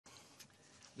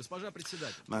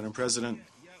Madam President,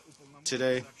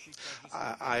 today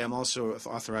I am also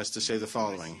authorized to say the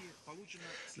following.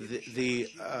 The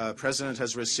President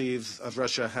of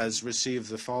Russia has received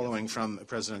the following from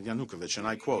President Yanukovych, and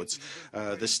I quote,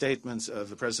 the statement of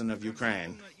the President of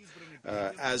Ukraine.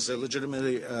 As a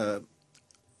legitimately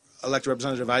elected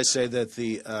representative, I say that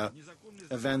the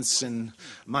events in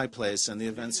my place and the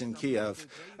events in Kiev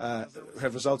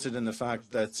have resulted in the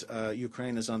fact that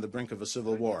Ukraine is on the brink of a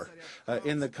civil war.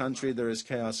 In the country, there is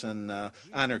chaos and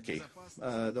anarchy.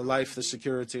 The life, the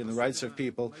security, and the rights of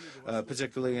people,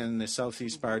 particularly in the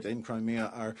southeast part in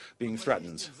Crimea, are being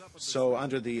threatened. So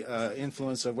under the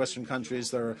influence of Western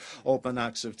countries, there are open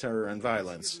acts of terror and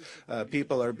violence.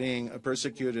 People are being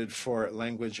persecuted for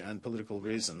language and political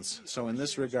reasons. So in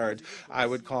this regard, I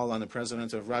would call on the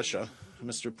President of Russia,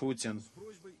 Mr. Putin,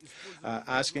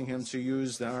 asking him to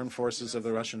use the armed forces of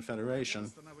the Russian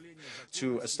Federation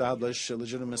to establish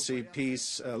legitimacy,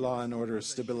 peace, law and order,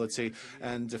 stability,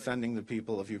 and defending the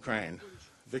people of Ukraine.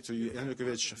 Viktor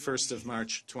Yanukovych, 1st of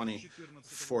March,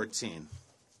 2014.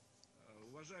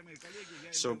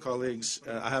 So, colleagues,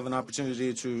 I have an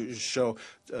opportunity to show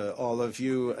all of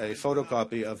you a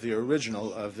photocopy of the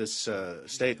original of this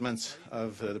statement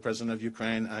of the President of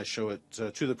Ukraine. I show it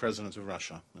to the President of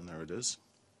Russia, and there it is.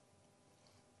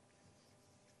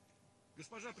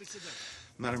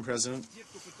 Madam President,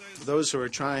 those who are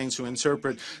trying to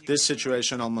interpret this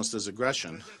situation almost as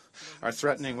aggression are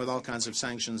threatening with all kinds of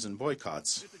sanctions and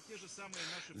boycotts.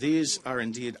 These are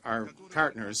indeed our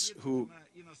partners who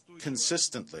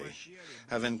consistently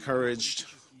have encouraged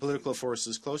political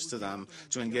forces close to them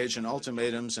to engage in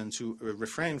ultimatums and to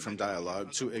refrain from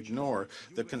dialogue, to ignore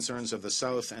the concerns of the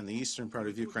south and the eastern part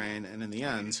of Ukraine, and in the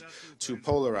end, to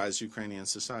polarize Ukrainian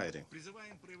society.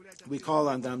 We call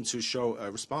on them to show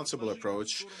a responsible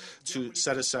approach, to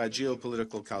set aside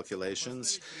geopolitical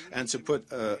calculations, and to put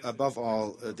above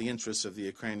all the interests of the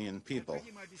Ukrainian people.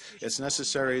 It's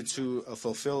necessary to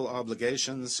fulfill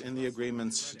obligations in the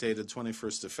agreement dated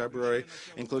 21st of February,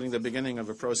 including the beginning of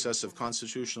a process of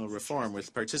constitutional reform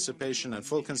with participation and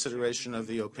full consideration of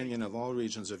the opinion of all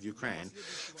regions of Ukraine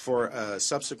for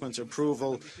subsequent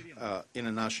approval in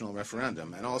a national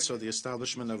referendum, and also the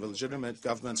establishment of a legitimate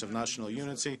government of national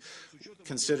unity,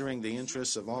 considering the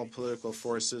interests of all political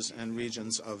forces and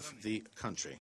regions of the country.